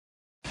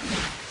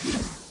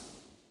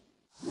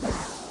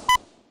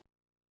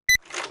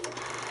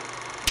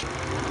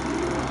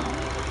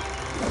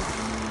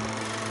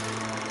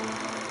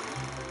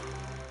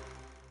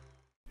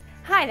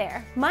Hi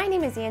there, my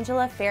name is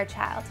Angela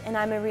Fairchild and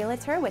I'm a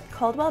realtor with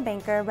Coldwell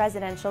Banker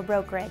Residential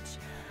Brokerage.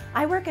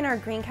 I work in our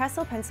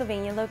Greencastle,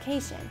 Pennsylvania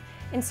location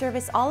and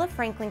service all of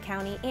Franklin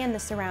County and the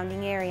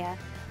surrounding area.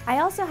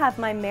 I also have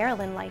my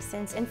Maryland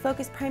license and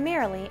focus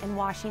primarily in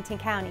Washington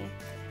County.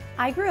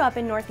 I grew up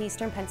in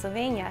northeastern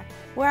Pennsylvania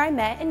where I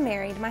met and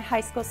married my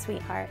high school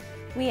sweetheart.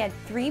 We had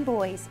 3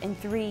 boys in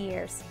 3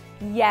 years.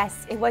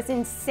 Yes, it was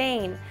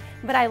insane,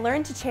 but I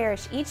learned to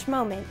cherish each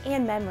moment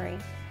and memory.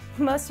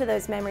 Most of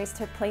those memories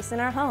took place in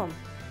our home.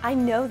 I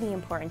know the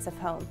importance of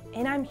home,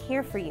 and I'm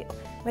here for you,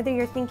 whether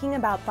you're thinking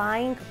about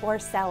buying or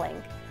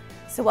selling.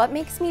 So what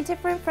makes me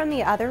different from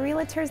the other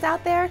realtors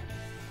out there?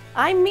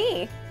 I'm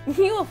me.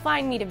 You will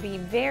find me to be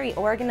very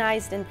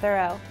organized and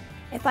thorough.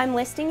 If I'm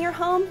listing your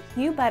home,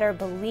 you better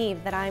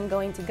believe that I'm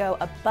going to go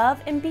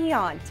above and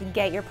beyond to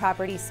get your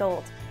property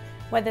sold.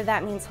 Whether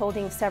that means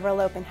holding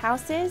several open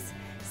houses,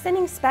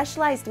 sending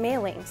specialized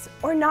mailings,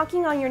 or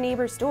knocking on your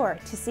neighbor's door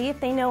to see if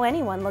they know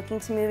anyone looking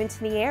to move into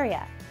the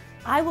area.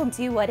 I will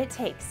do what it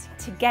takes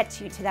to get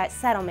you to that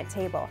settlement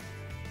table.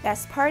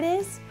 Best part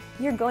is,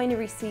 you're going to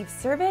receive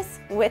service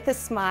with a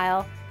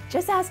smile.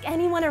 Just ask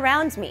anyone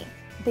around me.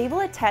 They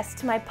will attest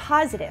to my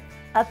positive,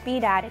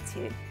 upbeat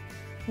attitude.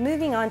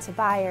 Moving on to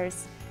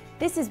buyers,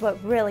 this is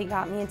what really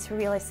got me into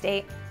real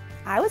estate.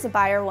 I was a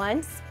buyer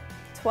once,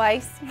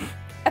 twice,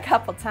 a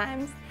couple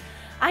times.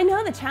 I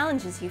know the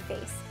challenges you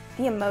face.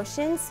 The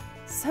emotions,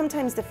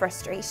 sometimes the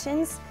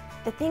frustrations.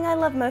 The thing I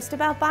love most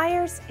about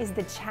buyers is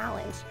the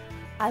challenge.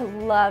 I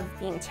love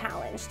being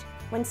challenged.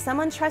 When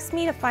someone trusts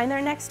me to find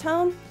their next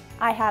home,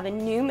 I have a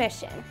new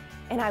mission,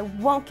 and I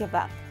won't give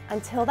up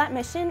until that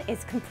mission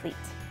is complete.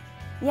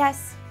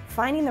 Yes,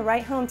 finding the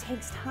right home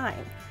takes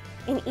time,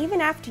 and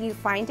even after you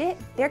find it,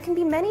 there can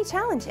be many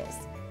challenges.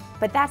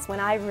 But that's when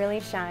I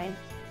really shine.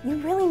 You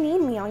really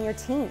need me on your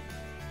team.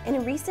 In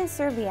a recent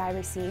survey I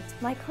received,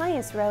 my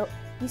clients wrote,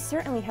 "You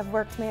certainly have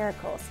worked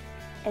miracles."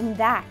 And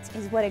that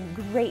is what a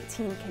great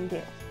team can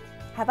do.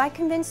 Have I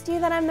convinced you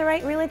that I'm the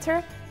right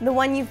realtor? The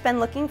one you've been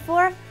looking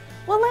for?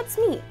 Well, let's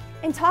meet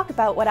and talk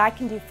about what I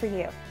can do for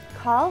you.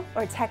 Call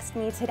or text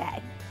me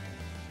today.